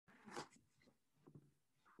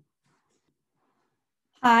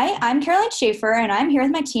Hi, I'm Caroline Schaefer, and I'm here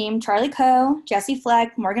with my team, Charlie Coe, Jesse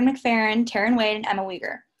Fleck, Morgan McFerrin, Taryn Wade, and Emma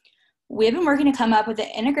Weger. We have been working to come up with an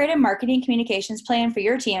integrated marketing communications plan for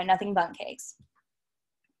your team at Nothing Bundt Cakes.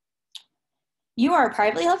 You are a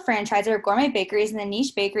privately held franchisor of gourmet bakeries in the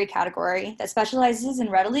niche bakery category that specializes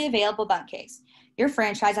in readily available bundt cakes. Your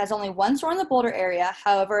franchise has only one store in the Boulder area,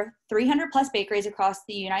 however, 300 plus bakeries across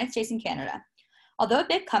the United States and Canada. Although a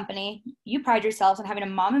big company, you pride yourselves on having a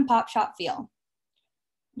mom and pop shop feel.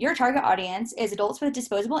 Your target audience is adults with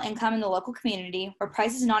disposable income in the local community where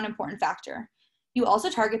price is not an important factor. You also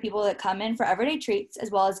target people that come in for everyday treats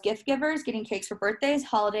as well as gift givers getting cakes for birthdays,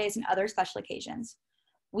 holidays, and other special occasions.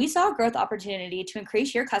 We saw a growth opportunity to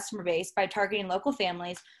increase your customer base by targeting local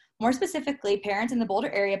families, more specifically parents in the Boulder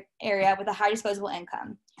area with a high disposable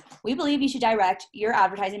income. We believe you should direct your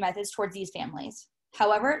advertising methods towards these families.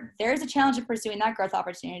 However, there is a challenge in pursuing that growth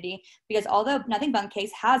opportunity because although Nothing Bundt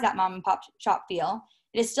Cakes has that mom and pop shop feel,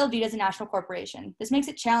 it is still viewed as a national corporation. This makes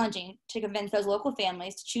it challenging to convince those local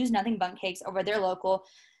families to choose Nothing Bundt Cakes over their local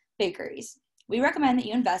bakeries. We recommend that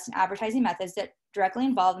you invest in advertising methods that directly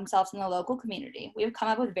involve themselves in the local community. We have come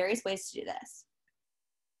up with various ways to do this.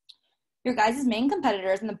 Your guys' main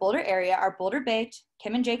competitors in the Boulder area are Boulder Baked,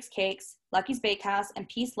 Kim and Jake's Cakes, Lucky's Bakehouse, and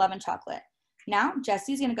Peace, Love, and Chocolate. Now,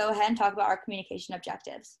 Jesse's going to go ahead and talk about our communication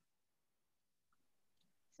objectives.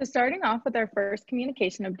 So starting off with our first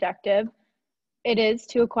communication objective, it is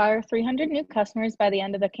to acquire 300 new customers by the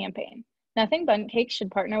end of the campaign. Nothing Bundt Cakes should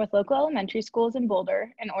partner with local elementary schools in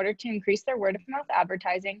Boulder in order to increase their word-of-mouth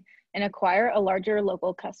advertising and acquire a larger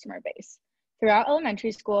local customer base. Throughout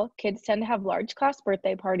elementary school, kids tend to have large-class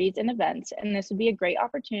birthday parties and events, and this would be a great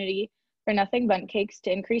opportunity for Nothing Bundt Cakes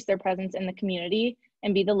to increase their presence in the community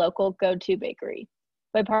and be the local go-to bakery.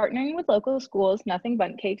 By partnering with local schools, Nothing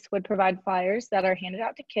Bundt Cakes would provide flyers that are handed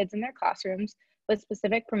out to kids in their classrooms with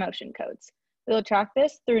specific promotion codes. We will track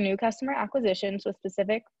this through new customer acquisitions with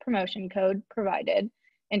specific promotion code provided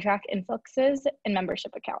and track influxes and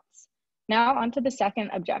membership accounts. Now on to the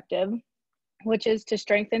second objective, which is to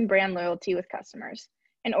strengthen brand loyalty with customers.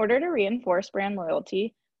 In order to reinforce brand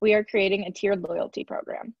loyalty, we are creating a tiered loyalty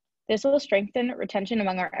program. This will strengthen retention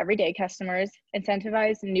among our everyday customers,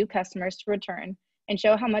 incentivize new customers to return, and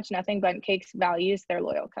show how much Nothing Bundt Cakes values their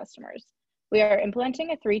loyal customers. We are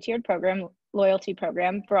implementing a three-tiered loyalty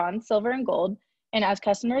program, bronze, silver, and gold, and as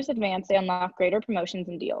customers advance, they unlock greater promotions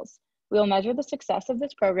and deals. We will measure the success of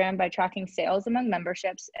this program by tracking sales among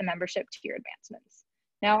memberships and membership tier advancements.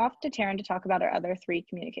 Now off to Taryn to talk about our other three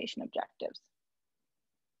communication objectives.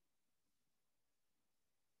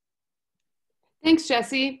 Thanks,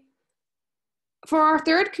 Jesse. For our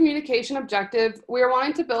third communication objective, we are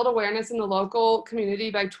wanting to build awareness in the local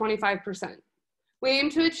community by 25%. We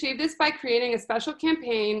aim to achieve this by creating a special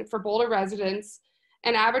campaign for Boulder residents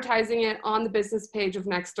and advertising it on the business page of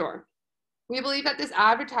Nextdoor. We believe that this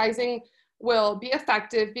advertising will be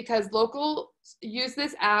effective because locals use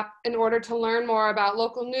this app in order to learn more about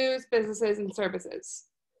local news, businesses, and services.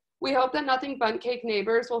 We hope that Nothing Bundt Cake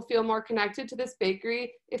neighbors will feel more connected to this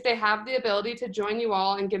bakery if they have the ability to join you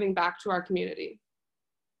all in giving back to our community.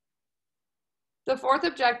 The fourth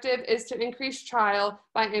objective is to increase trial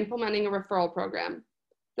by implementing a referral program.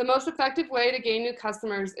 The most effective way to gain new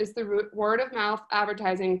customers is through word-of-mouth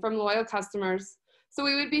advertising from loyal customers, so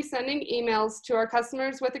we would be sending emails to our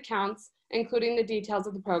customers with accounts, including the details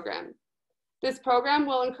of the program. This program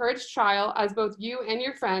will encourage trial as both you and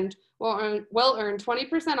your friend will earn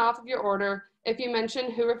 20% off of your order if you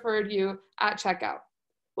mention who referred you at checkout.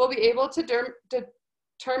 We'll be able to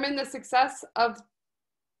determine the success of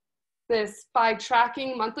this by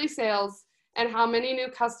tracking monthly sales and how many new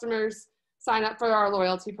customers sign up for our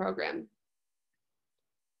loyalty program.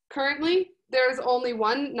 Currently, there is only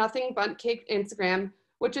one Nothing Bundt Cake Instagram,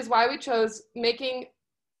 which is why we chose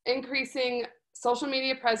increasing social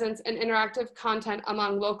media presence and interactive content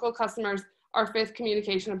among local customers our fifth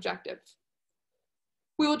communication objective.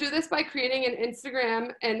 We will do this by creating an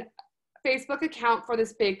Instagram and Facebook account for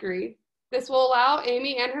this bakery. This will allow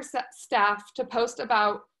Amy and her staff to post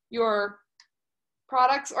about your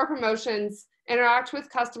products or promotions, interact with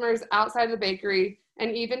customers outside of the bakery,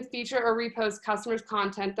 and even feature or repost customers'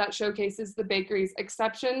 content that showcases the bakery's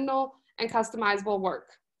exceptional and customizable work.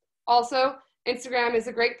 Also, Instagram is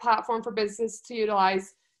a great platform for business to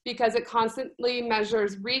utilize because it constantly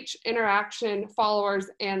measures reach, interaction, followers,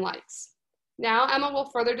 and likes. Now, Emma will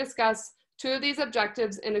further discuss two of these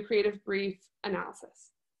objectives in a creative brief analysis.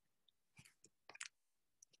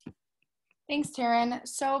 Thanks, Taryn.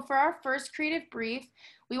 So for our first creative brief,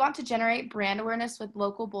 we want to generate brand awareness with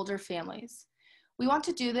local Boulder families. We want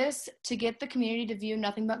to do this to get the community to view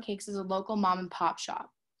Nothing Bundt Cakes as a local mom and pop shop.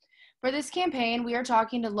 For this campaign, we are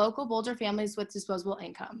talking to local Boulder families with disposable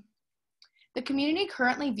income. The community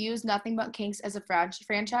currently views Nothing But Cakes as a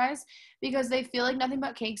franchise because they feel like Nothing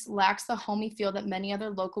But Cakes lacks the homey feel that many other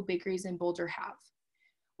local bakeries in Boulder have.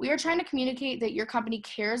 We are trying to communicate that your company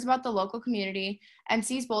cares about the local community and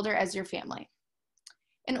sees Boulder as your family.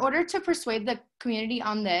 In order to persuade the community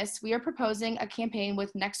on this, we are proposing a campaign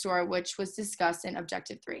with Nextdoor, which was discussed in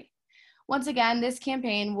Objective 3. Once again, this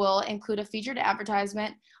campaign will include a featured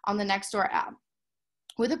advertisement on the Nextdoor app.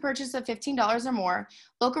 With a purchase of $15 or more,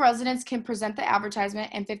 local residents can present the advertisement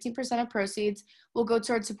and 15% of proceeds will go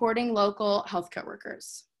towards supporting local healthcare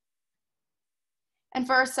workers. And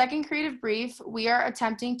for our second creative brief, we are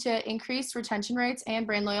attempting to increase retention rates and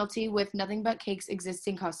brand loyalty with Nothing But Cakes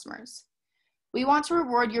existing customers. We want to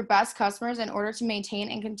reward your best customers in order to maintain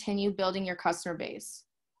and continue building your customer base.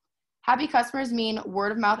 Happy customers mean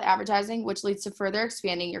word of mouth advertising, which leads to further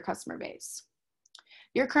expanding your customer base.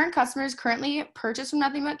 Your current customers currently purchase from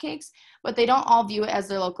Nothing But Cakes, but they don't all view it as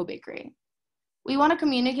their local bakery. We want to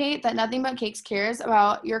communicate that Nothing But Cakes cares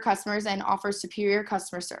about your customers and offers superior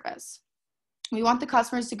customer service. We want the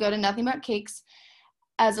customers to go to Nothing But Cakes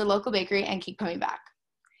as their local bakery and keep coming back.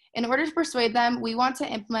 In order to persuade them, we want to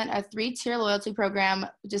implement a 3-tier loyalty program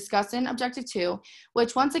discussed in Objective 2,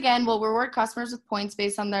 which once again will reward customers with points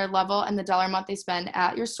based on their level and the dollar amount they spend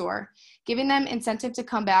at your store, giving them incentive to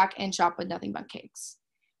come back and shop with Nothing But Cakes.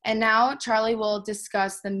 And now Charlie will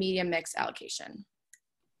discuss the media mix allocation.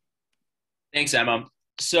 Thanks, Emma.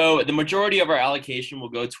 So the majority of our allocation will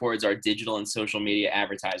go towards our digital and social media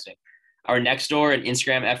advertising. Our Nextdoor and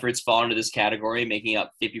Instagram efforts fall into this category, making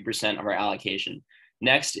up 50% of our allocation.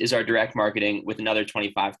 Next is our direct marketing with another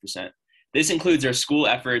 25%. This includes our school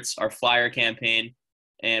efforts, our flyer campaign,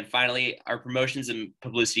 and finally, our promotions and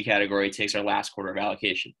publicity category takes our last quarter of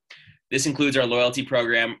allocation. This includes our loyalty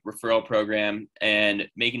program, referral program, and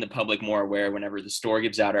making the public more aware whenever the store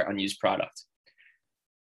gives out our unused product.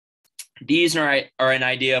 These are an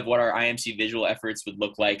idea of what our IMC visual efforts would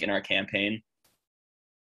look like in our campaign.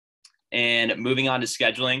 And moving on to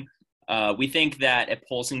scheduling, we think that a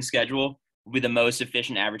pulsing schedule will be the most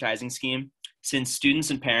efficient advertising scheme. Since students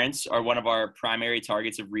and parents are one of our primary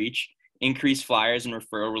targets of reach, increased flyers and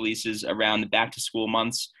referral releases around the back-to-school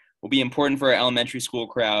months will be important for our elementary school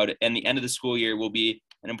crowd, and the end of the school year will be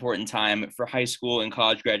an important time for high school and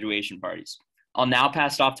college graduation parties. I'll now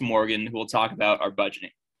pass it off to Morgan, who will talk about our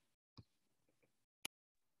budgeting.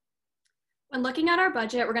 When looking at our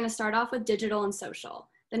budget, we're going to start off with digital and social.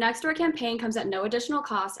 The Nextdoor campaign comes at no additional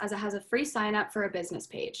cost as it has a free sign up for a business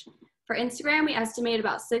page. For Instagram, we estimate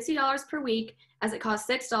about $60 per week as it costs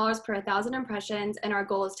 $6 per 1,000 impressions, and our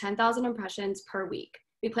goal is 10,000 impressions per week.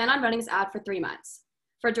 We plan on running this ad for 3 months.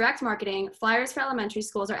 For direct marketing, flyers for elementary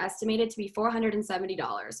schools are estimated to be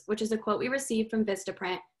 $470, which is a quote we received from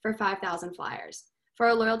Vistaprint for 5,000 flyers. For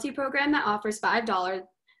a loyalty program that offers $5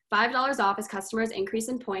 off as customers increase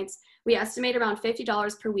in points, we estimate around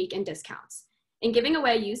 $50 per week in discounts. In giving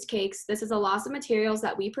away used cakes, this is a loss of materials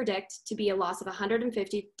that we predict to be a loss of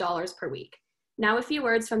 $150 per week. Now a few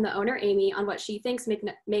words from the owner, Amy, on what she thinks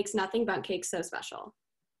makes Nothing But Cakes so special.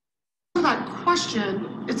 That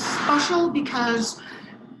question, it's special because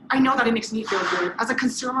I know that it makes me feel good. As a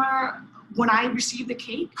consumer, when I receive the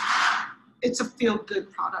cake, it's a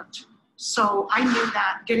feel-good product. So I knew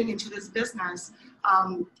that getting into this business,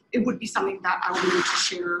 it would be something that I would need to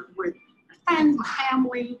share with my friends, my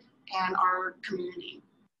family, and our community.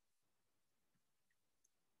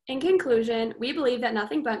 In conclusion, we believe that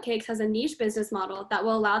Nothing But Cakes has a niche business model that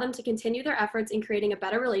will allow them to continue their efforts in creating a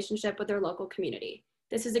better relationship with their local community.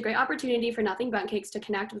 This is a great opportunity for Nothing But Cakes to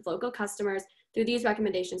connect with local customers through these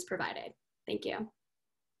recommendations provided. Thank you.